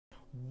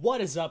What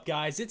is up,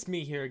 guys? It's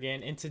me here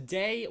again, and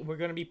today we're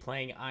going to be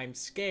playing I'm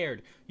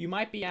Scared. You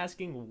might be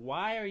asking,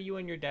 why are you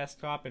on your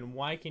desktop and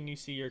why can you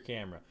see your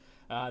camera?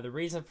 The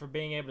reason for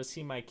being able to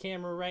see my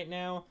camera right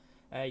now,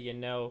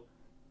 Logitech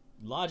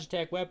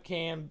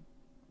webcam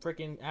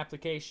freaking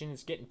application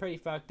is getting pretty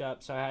fucked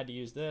up, so I had to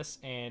use this,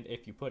 and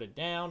if you put it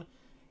down,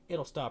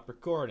 it'll stop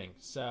recording.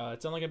 So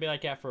it's only going to be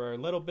like that for a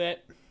little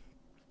bit.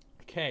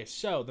 Okay,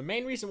 so the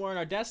main reason we're on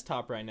our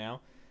desktop right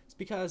now is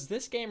because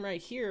this game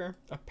right here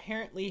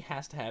apparently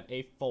has to have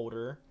a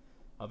folder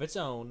of its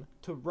own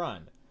to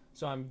run.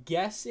 So I'm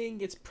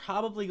guessing it's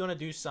probably going to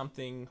do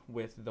something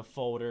with the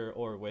folder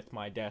or with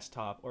my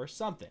desktop or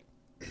something.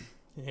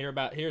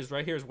 Here's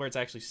where it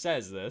actually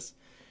says this.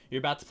 You're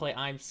about to play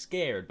I'm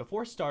Scared.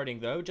 Before starting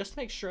though, just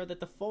make sure that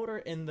the folder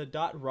in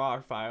the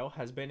 .rar file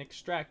has been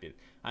extracted.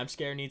 I'm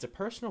Scared needs a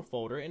personal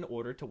folder in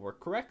order to work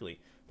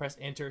correctly. Press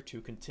enter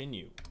to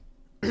continue.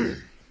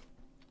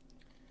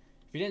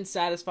 If you didn't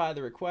satisfy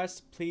the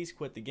request, please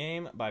quit the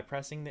game by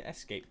pressing the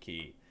escape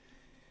key.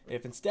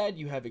 If instead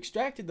you have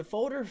extracted the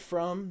folder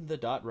from the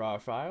 .rar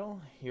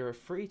file, you're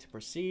free to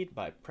proceed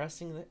by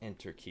pressing the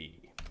enter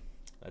key.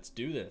 Let's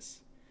do this.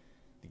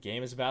 The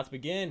game is about to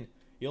begin.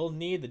 You'll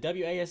need the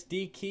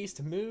WASD keys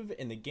to move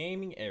in the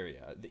gaming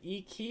area. The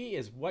E key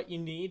is what you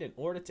need in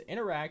order to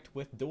interact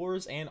with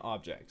doors and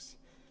objects.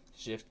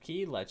 Shift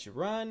key lets you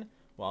run.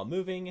 While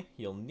moving,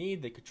 you'll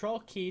need the control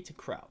key to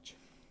crouch.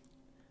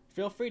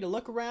 Feel free to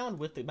look around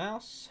with the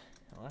mouse.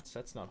 Oh,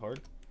 that's not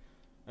hard.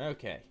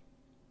 Okay.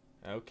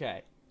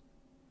 Okay.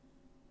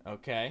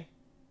 Okay.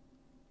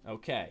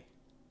 Okay.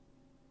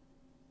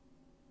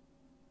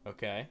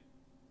 Okay.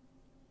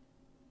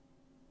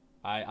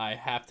 I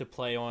have to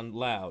play on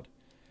loud.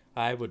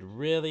 I would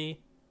really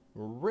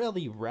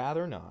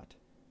rather not.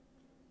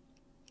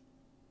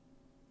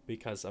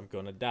 Because I'm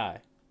gonna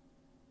die.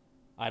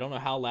 I don't know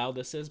how loud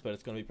this is, but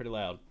it's gonna be pretty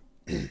loud.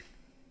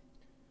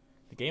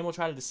 The game will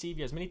try to deceive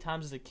you as many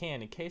times as it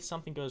can. In case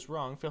something goes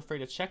wrong, feel free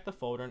to check the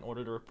folder in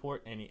order to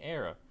report any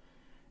error.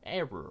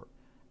 Error.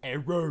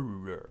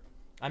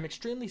 I'm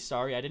extremely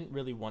sorry. I didn't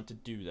really want to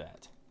do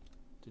that.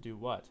 To do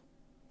what?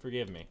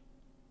 Forgive me.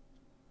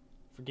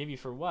 Forgive you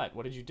for what?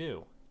 What did you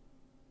do?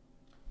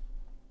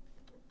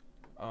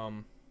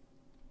 Oh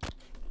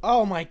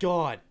my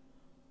god!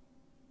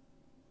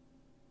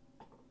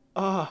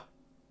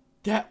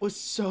 That was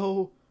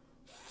so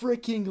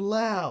freaking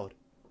loud!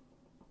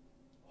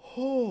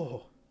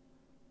 Oh.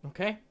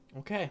 Okay.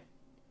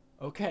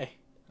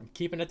 I'm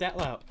keeping it that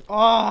loud.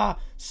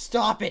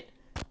 Stop it!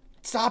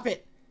 Stop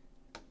it!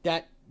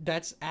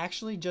 That's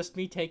actually just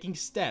me taking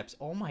steps.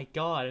 Oh my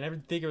god, I never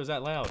think it was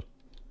that loud.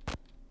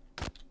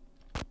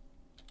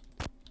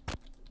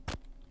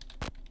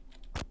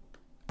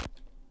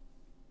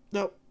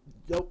 Nope.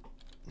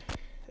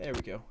 There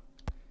we go.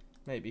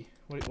 Maybe.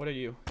 What are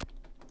you?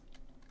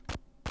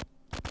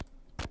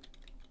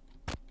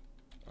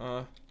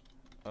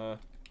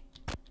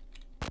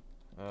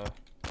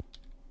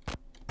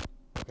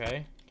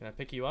 Okay. Can I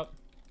pick you up?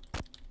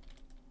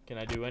 Can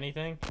I do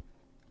anything?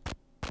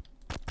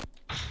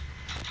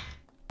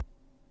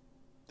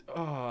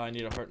 Oh, I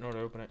need a heart in order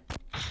to open it.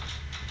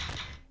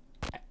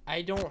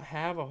 I don't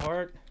have a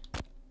heart.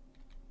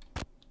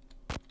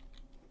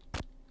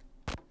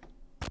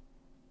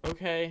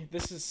 Okay,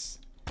 this is...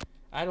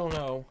 I don't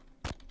know.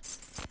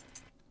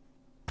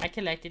 I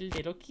collected a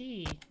little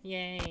key.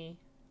 Yay.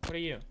 What are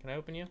you? Can I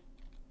open you?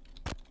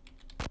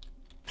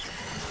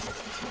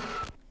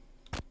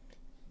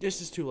 This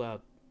is too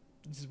loud.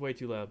 This is way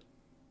too loud.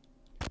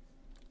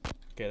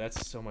 Okay,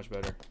 that's so much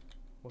better.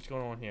 What's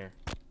going on here?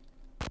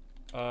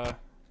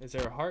 Is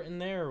there a heart in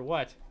there or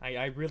what?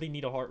 I really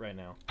need a heart right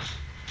now.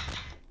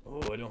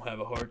 Oh, I don't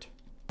have a heart.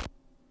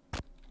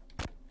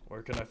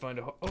 Where can I find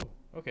a heart? Oh,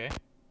 okay.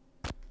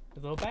 A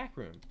little back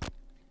room.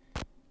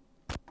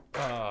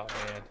 Oh,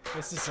 man.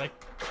 This is like...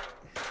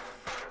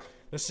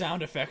 The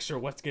sound effects are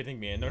what's getting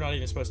me, and they're not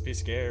even supposed to be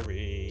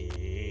scary.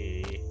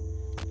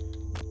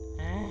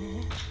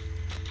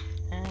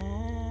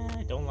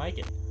 I don't like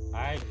it.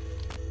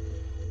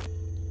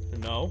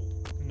 No.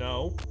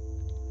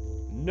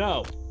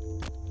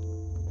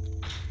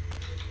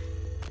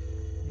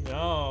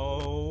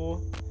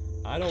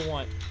 I don't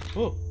want...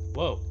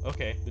 Whoa.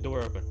 Okay, the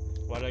door opened.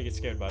 Why did I get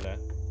scared by that?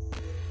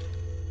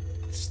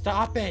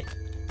 Stop it!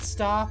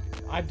 Stop!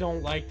 I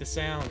don't like the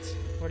sounds.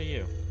 What are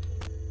you?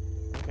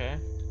 Okay.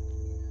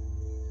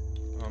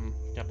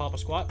 Can I pop a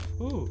squat?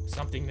 Ooh,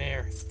 something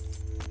there.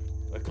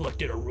 I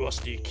collected a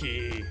rusty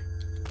key.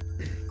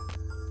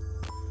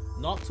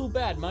 Not too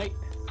bad, mate.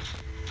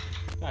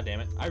 God damn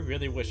it. I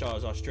really wish I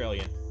was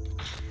Australian.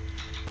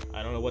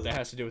 I don't know what that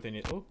has to do with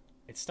any... Oh,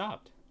 it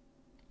stopped.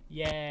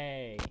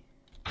 Yay.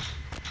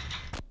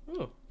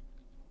 Ooh.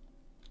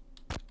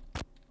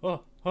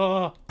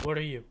 Oh, what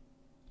are you?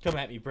 Come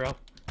at me, bro.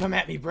 Come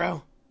at me,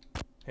 bro.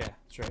 Yeah,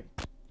 that's right.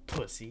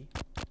 Pussy.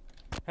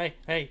 Hey.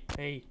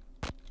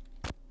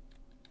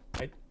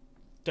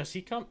 Does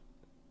he come?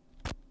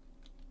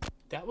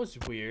 That was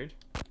weird.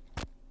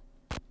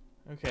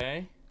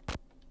 Okay.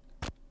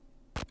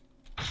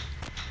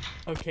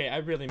 Okay, I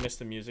really miss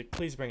the music.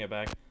 Please bring it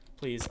back.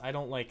 Please, I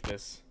don't like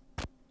this.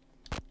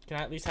 Can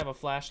I at least have a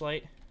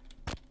flashlight?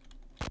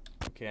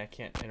 Okay, I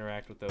can't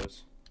interact with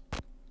those.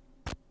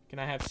 Can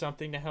I have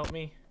something to help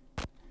me?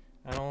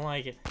 I don't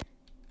like it.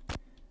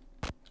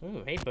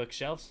 Ooh, hey,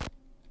 bookshelves.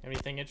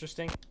 Anything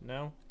interesting?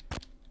 No?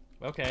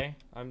 Okay,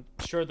 I'm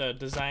sure the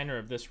designer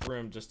of this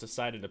room just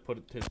decided to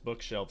put his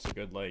bookshelves a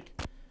good, like,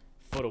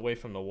 foot away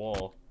from the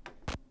wall.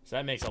 So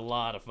that makes a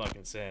lot of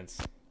fucking sense.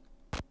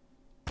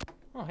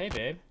 Oh, hey,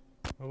 babe.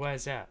 What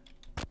is that?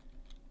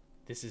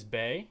 This is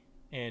Bay,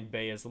 and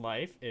Bay is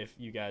life, if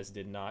you guys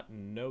did not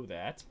know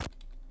that.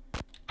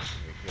 There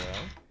we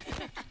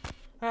go.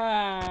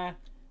 Ah!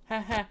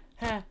 Ha ha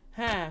ha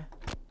ha!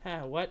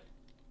 Ha, what?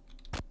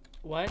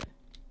 What?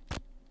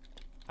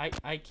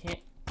 I can't...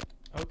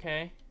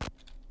 Okay.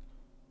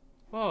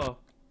 Oh,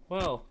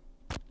 well,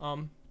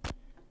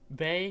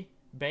 Bay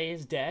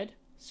is dead,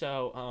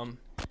 so,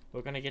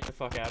 we're gonna get the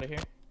fuck out of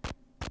here.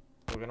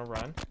 We're gonna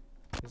run.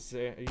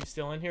 Are you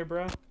still in here,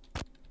 bro?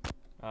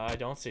 I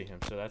don't see him,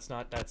 so that's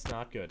not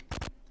good.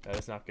 That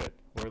is not good.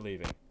 We're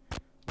leaving.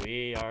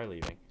 We are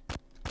leaving.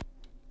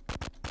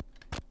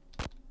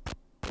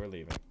 We're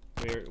leaving.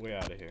 We're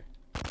out of here.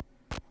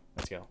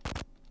 Let's go.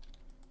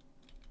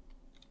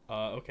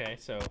 Okay,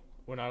 so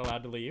we're not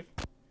allowed to leave.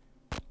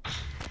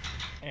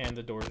 And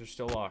the doors are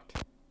still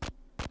locked.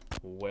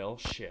 Well,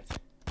 shit.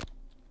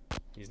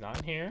 He's not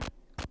in here.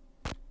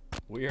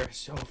 We are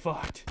so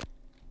fucked.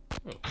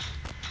 Oh.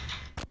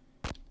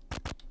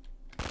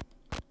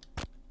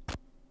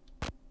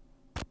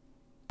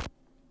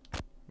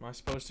 Am I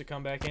supposed to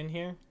come back in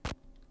here?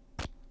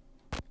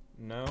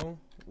 No?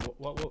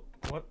 What?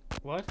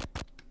 What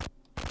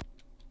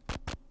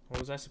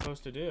was I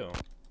supposed to do?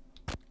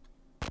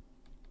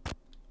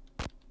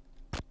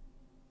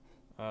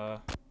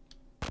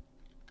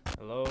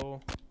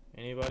 Hello?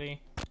 Anybody?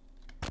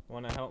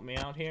 Wanna help me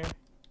out here?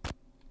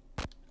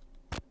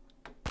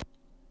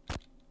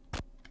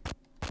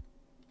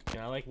 Can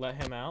I, like, let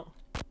him out?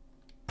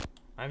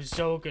 I'm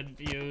so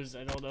confused.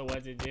 I don't know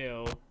what to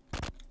do.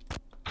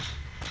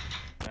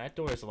 That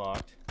door is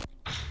locked.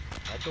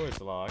 That door is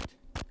locked.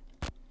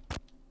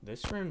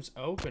 This room's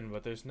open,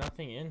 but there's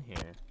nothing in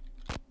here.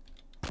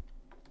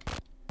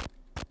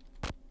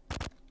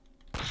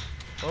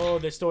 Oh,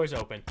 this door's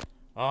open.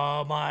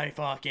 Oh my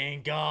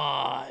fucking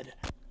god.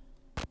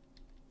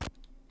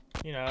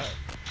 You know,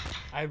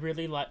 I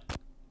really like...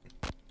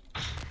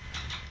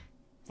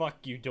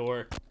 Fuck you,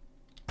 door.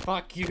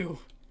 Fuck you.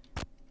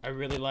 I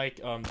really like,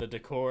 the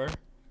decor.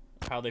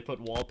 How they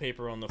put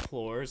wallpaper on the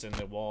floors and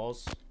the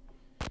walls.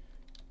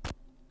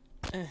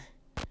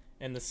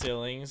 And the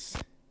ceilings.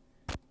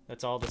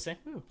 That's all the same.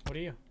 Ooh, what are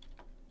you?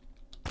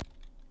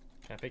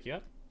 Can I pick you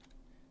up?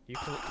 You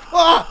can...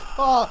 Ah!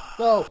 Ah!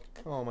 No!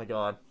 Oh my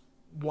god.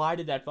 Why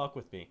did that fuck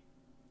with me?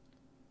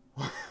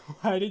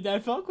 Why did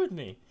that fuck with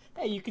me?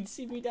 Hey, you can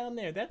see me down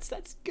there.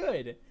 That's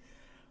good.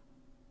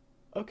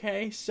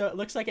 Okay, so it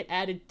looks like it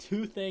added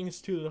 2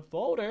 things to the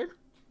folder.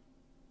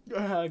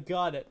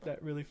 God,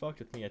 that really fucked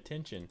with me.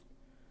 Attention.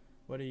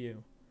 What are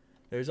you?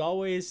 There is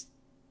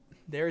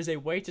a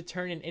way to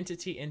turn an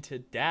entity into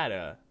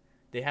data.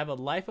 They have a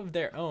life of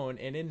their own,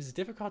 and it is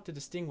difficult to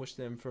distinguish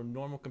them from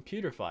normal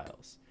computer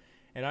files.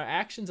 In our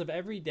actions of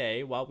every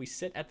day, while we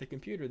sit at the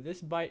computer,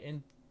 this byte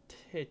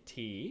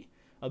entity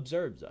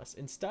observes us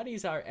and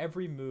studies our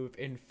every move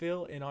and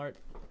fill in our...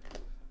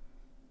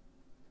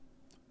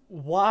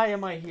 Why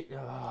am I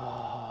here?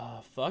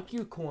 Fuck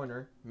you,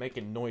 corner.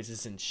 Making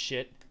noises and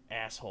shit,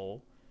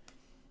 asshole.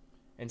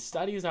 And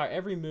studies our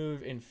every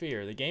move in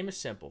fear. The game is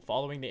simple.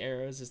 Following the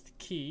arrows is the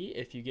key.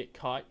 If you get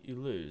caught, you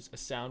lose. A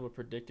sound will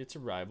predict its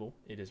arrival.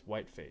 It is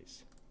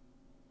whiteface.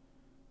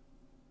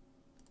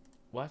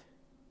 What?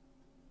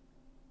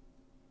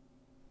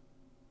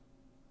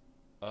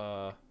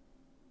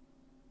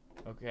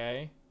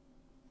 Okay.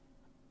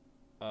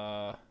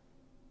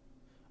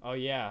 Oh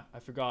yeah, I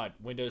forgot.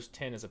 Windows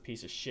 10 is a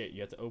piece of shit. You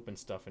have to open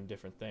stuff in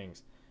different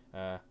things.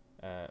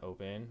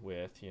 Open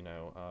with,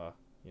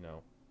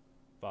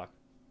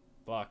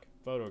 fuck,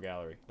 photo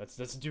gallery. Let's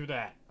do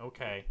that.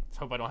 Okay. Let's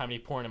hope I don't have any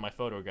porn in my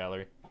photo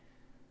gallery.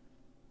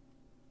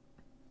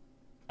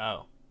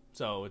 Oh,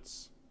 so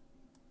it's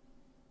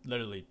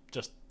literally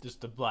just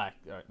the black.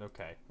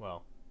 Okay,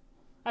 well,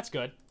 that's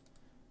good.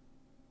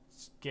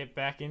 Let's get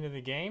back into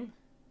the game,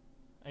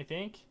 I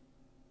think.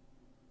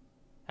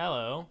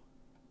 Hello.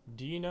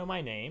 Do you know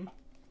my name?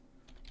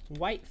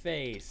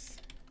 Whiteface.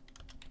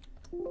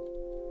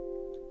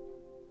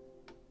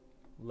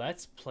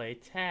 Let's play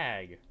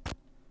tag.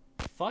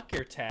 Fuck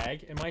your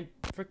tag, and my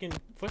freaking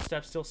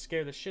footsteps still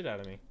scare the shit out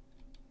of me.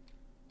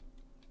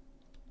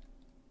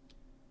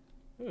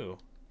 Ooh.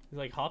 Is it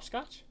like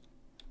hopscotch?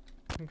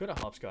 I'm good at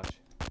hopscotch.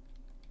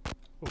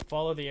 Ooh,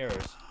 follow the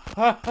arrows.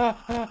 I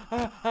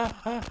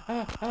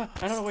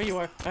don't know where you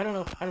are. I don't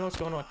know what's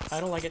going on. I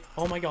don't like it.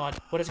 Oh my god.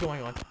 What is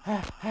going on?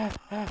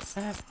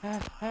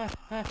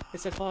 It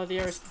said follow the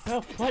arrows. No,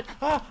 what?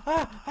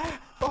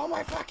 Oh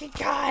my fucking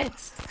god.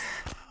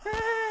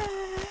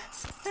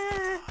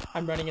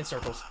 I'm running in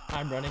circles.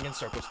 I'm running in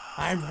circles.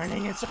 I'm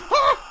running in circles.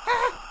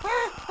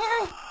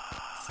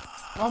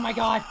 Oh my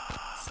god!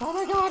 Oh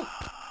my god!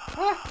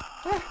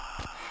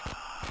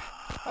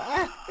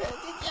 I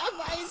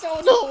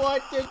don't know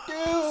what to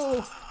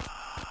do!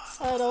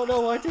 I don't know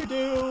what to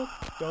do!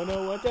 Don't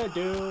know what to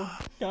do.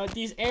 God,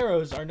 these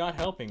arrows are not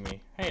helping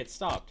me. Hey, it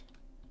stopped.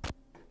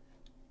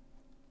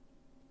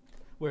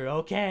 We're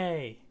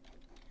okay.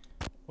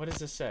 What does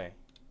this say?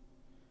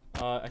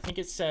 I think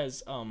it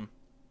says, okay,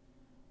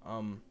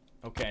 I'm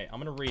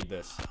gonna read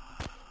this.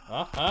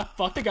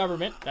 Fuck the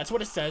government. That's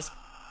what it says.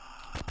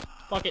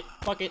 Fuck it,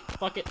 fuck it,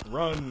 fuck it.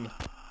 Run.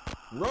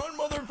 Run,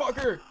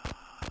 motherfucker!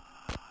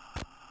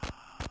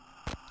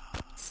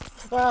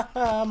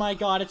 Oh my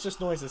god, it's just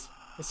noises.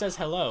 It says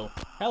hello.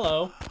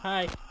 Hello.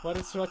 Hi.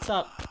 What's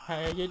up?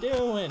 How you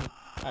doing?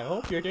 I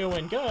hope you're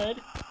doing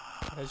good.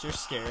 Because you're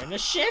scaring the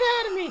shit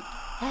out of me.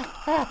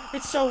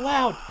 It's so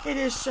loud. It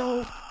is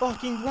so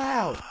fucking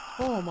loud.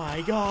 Oh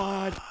my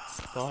god.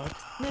 Fuck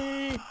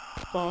me.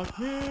 Fuck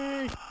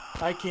me.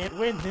 I can't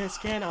win this,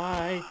 can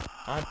I?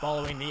 I'm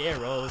following the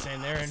arrows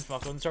and they're in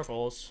fucking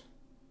circles.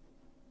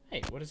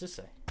 Hey, what does this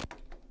say?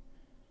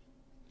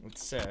 It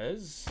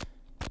says...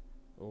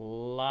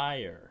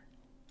 liar.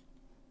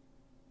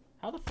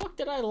 How the fuck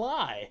did I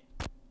lie?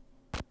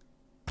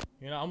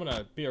 You know, I'm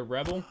gonna be a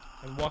rebel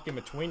and walk in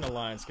between the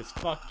lines, cause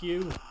fuck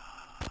you.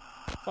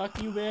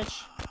 Fuck you,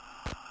 bitch.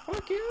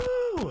 Fuck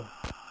you!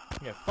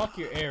 Yeah, fuck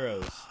your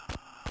arrows.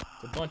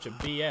 It's a bunch of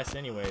BS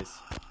anyways.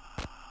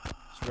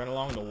 Just run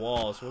along the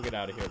walls. We'll get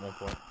out of here at one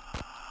point.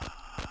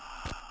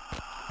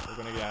 We're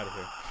gonna get out of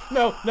here.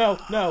 No, no,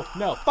 no,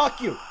 no. Fuck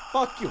you!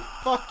 Fuck you!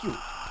 Fuck you!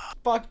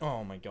 Fuck.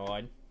 Oh my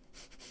god.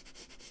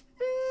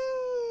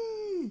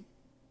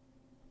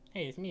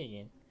 Hey, it's me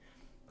again.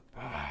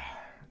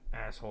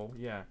 Asshole.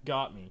 Yeah,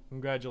 got me.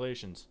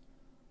 Congratulations.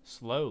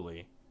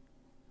 Slowly.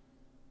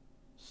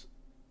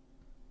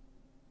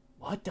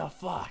 What the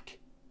fuck?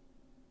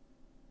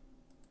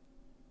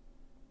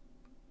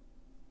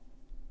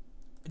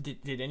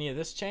 Did any of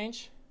this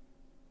change?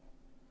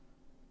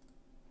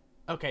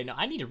 Okay, now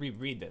I need to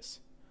reread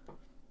this.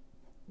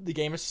 The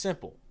game is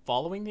simple.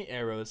 Following the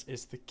arrows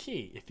is the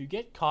key. If you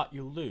get caught,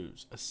 you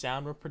lose. A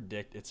sound will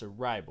predict its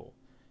arrival.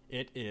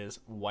 It is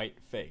white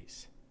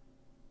face.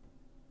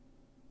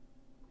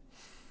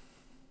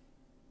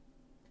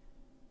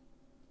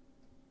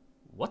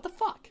 What the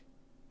fuck?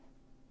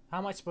 How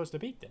am I supposed to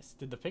beat this?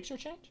 Did the picture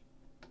change?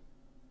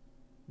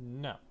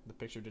 No, the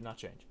picture did not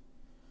change.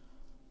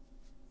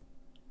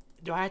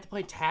 Do I have to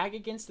play tag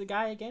against the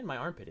guy again? My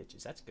armpit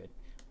itches, that's good.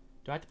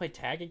 Do I have to play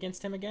tag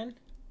against him again?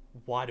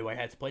 Why do I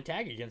have to play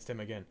tag against him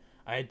again?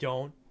 I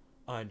don't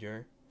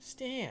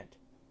understand.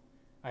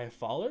 I have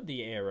followed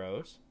the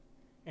arrows,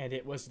 and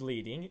it was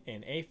leading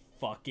in a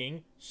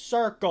fucking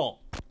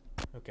circle.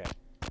 Okay.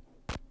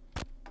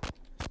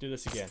 Let's do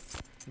this again.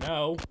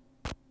 No.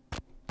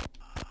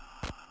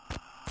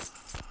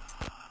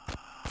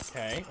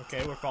 Okay,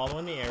 we're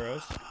following the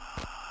arrows.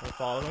 We're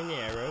following the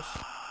arrows.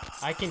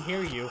 I can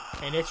hear you,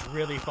 and it's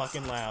really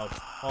fucking loud.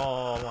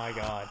 Oh my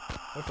god.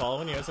 We're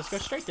following the arrows. Let's go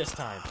straight this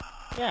time.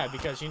 Yeah,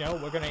 because, you know,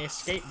 we're gonna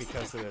escape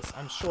because of this.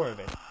 I'm sure of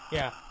it.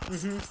 Yeah,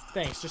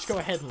 thanks. Just go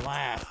ahead and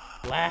laugh.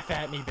 Laugh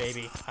at me,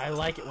 baby. I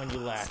like it when you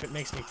laugh. It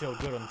makes me feel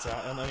good on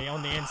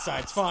the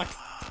insides. Fuck.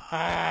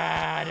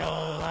 I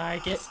don't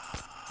like it.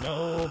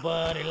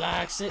 Nobody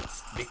likes it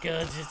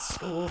because it's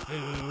school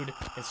food.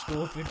 And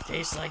school food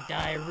tastes like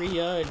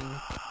diarrhea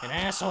and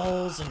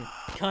assholes and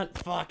cunt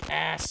fuck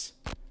ass.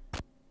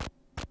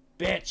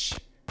 Bitch.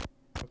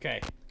 Okay.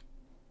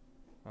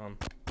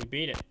 We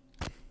beat it.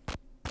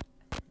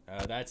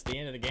 That's the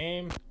end of the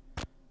game.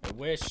 I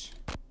wish.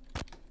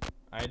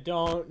 I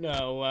don't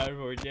know what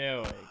we're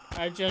doing.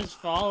 I'm just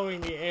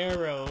following the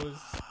arrows.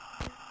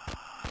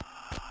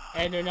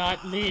 And they're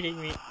not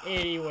leading me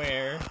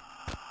anywhere.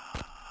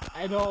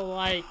 I don't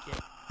like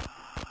it.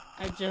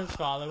 I'm just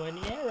following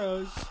the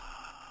arrows.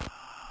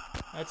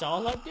 That's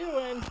all I'm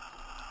doing.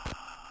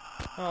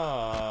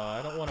 Oh,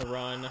 I don't want to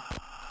run.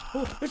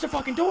 Oh, there's a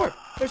fucking door!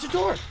 There's a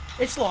door!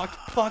 It's locked.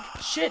 Fuck.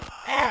 Shit.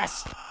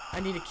 Ass! I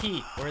need a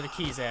key. Where are the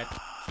keys at?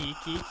 Key.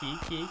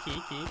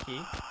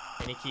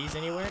 Any keys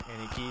anywhere?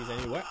 Any keys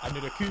anywhere? I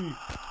need a key.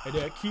 I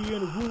need a key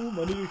in a room.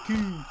 I need a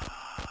key.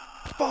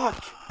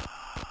 Fuck!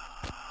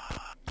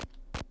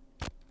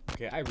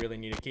 Okay, I really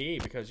need a key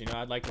because, you know,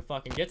 I'd like to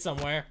fucking get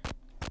somewhere.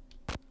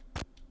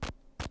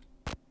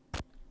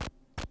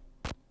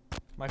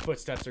 My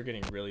footsteps are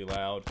getting really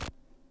loud.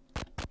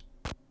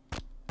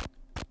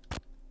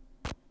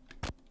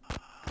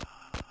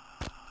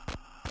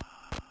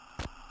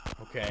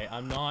 Okay,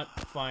 I'm not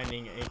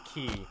finding a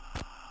key.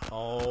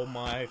 Oh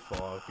my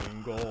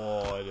fucking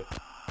god.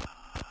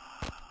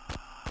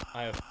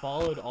 I have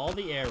followed all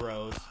the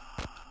arrows,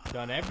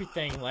 done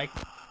everything like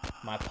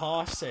my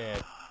pa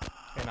said,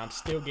 and I'm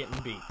still getting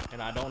beat,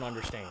 and I don't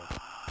understand.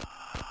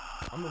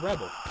 I'm a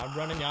rebel. I'm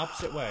running the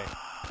opposite way.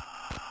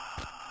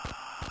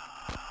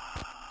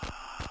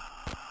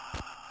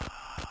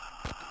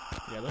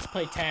 Yeah, let's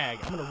play tag.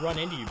 I'm gonna run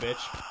into you,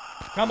 bitch.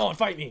 Come on,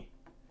 fight me!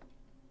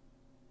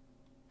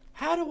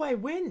 How do I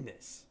win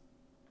this?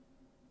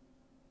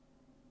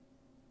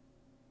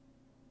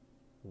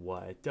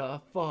 What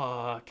the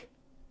fuck?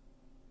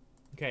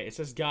 Okay, it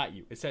says got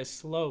you. It says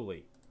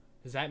slowly.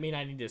 Does that mean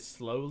I need to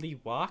slowly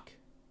walk?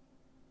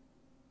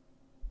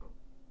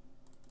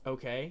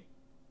 Okay.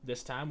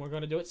 This time we're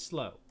going to do it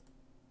slow.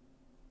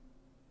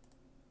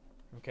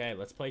 Okay,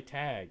 let's play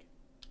tag.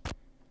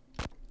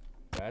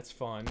 That's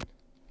fun.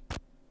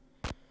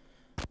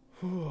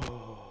 Whew.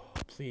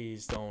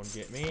 Please don't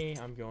get me.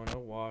 I'm going to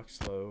walk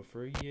slow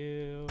for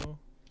you.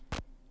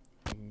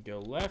 We can go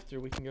left or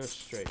we can go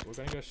straight. We're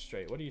going to go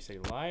straight. What do you say,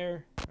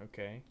 liar?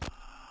 Okay.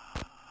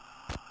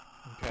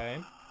 Okay.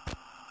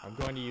 I'm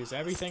going to use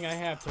everything I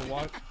have to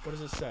walk. What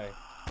does it say?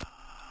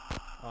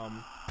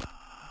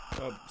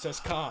 It says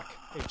cock.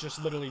 It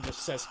just literally just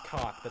says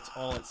cock. That's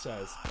all it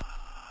says.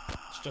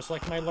 It's just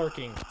like my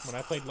lurking. When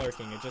I played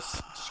lurking, it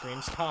just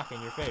screams cock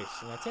in your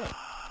face, and that's it.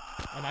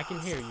 And I can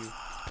hear you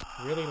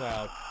really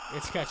loud.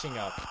 It's catching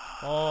up.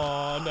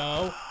 Oh,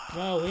 no.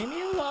 No, leave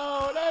me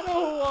alone. I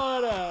don't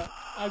wanna.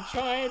 I'm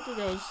trying to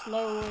go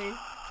slowly.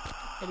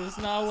 It is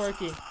not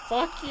working.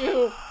 Fuck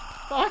you.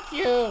 Fuck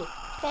you.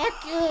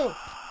 Fuck you.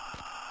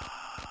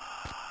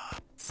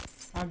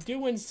 I'm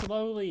doing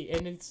slowly,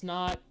 and it's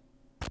not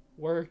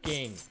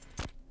working.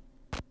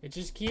 It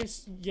just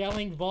keeps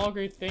yelling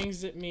vulgar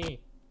things at me.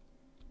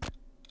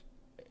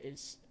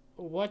 It's...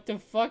 What the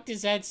fuck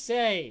does that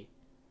say?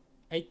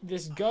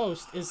 This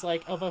ghost is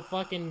like of a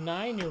fucking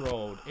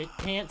 9-year-old. It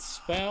can't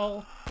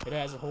spell. It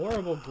has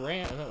horrible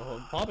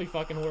grammar. Probably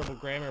fucking horrible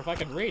grammar if I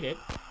could read it.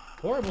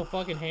 Horrible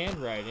fucking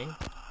handwriting.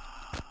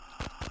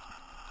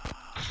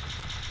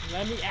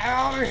 Let me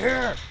out of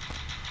here!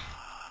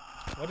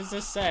 What does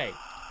this say?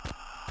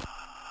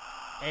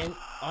 And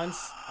I'm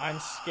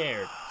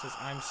scared. It says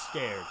I'm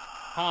scared.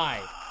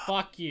 Hi.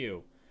 Fuck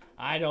you.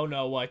 I don't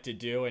know what to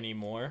do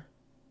anymore.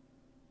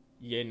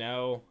 You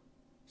know?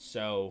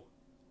 So...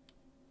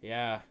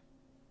 yeah,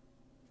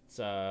 it's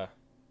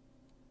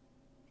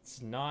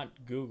not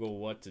Google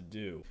what to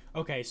do.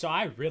 Okay, so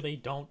I really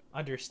don't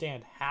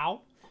understand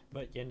how,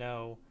 but you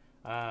know,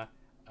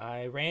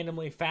 I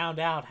randomly found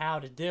out how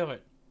to do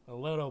it a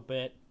little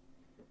bit.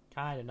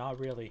 Kinda, not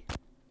really.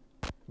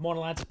 More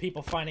lines of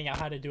people finding out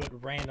how to do it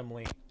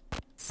randomly.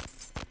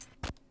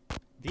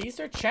 These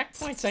are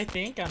checkpoints, I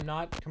think. I'm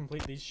not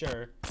completely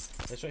sure.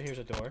 This right here's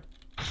a door.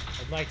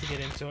 I'd like to get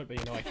into it, but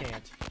you know I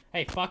can't.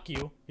 Hey, fuck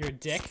you. You're a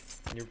dick.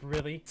 And you're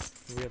really,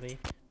 really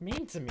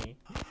mean to me.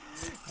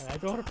 And I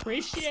don't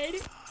appreciate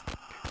it.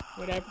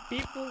 Whenever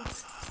people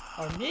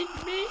are mean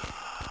to me.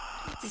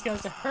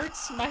 Because it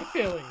hurts my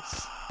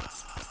feelings.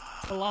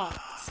 A lot.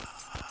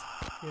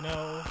 You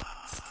know.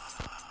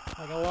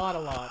 Like a lot.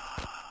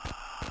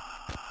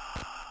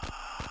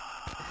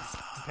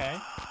 Okay.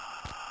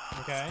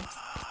 Okay.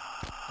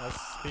 Let's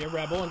be a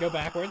rebel and go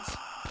backwards.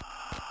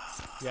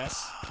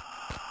 Yes.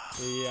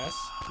 Yes.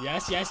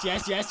 Yes.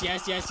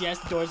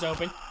 The door's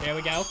open. There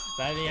we go.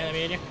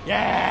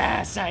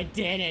 Yes, I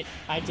did it.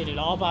 I did it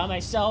all by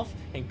myself,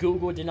 and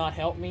Google did not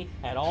help me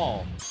at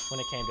all when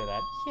it came to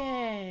that.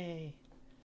 Yay.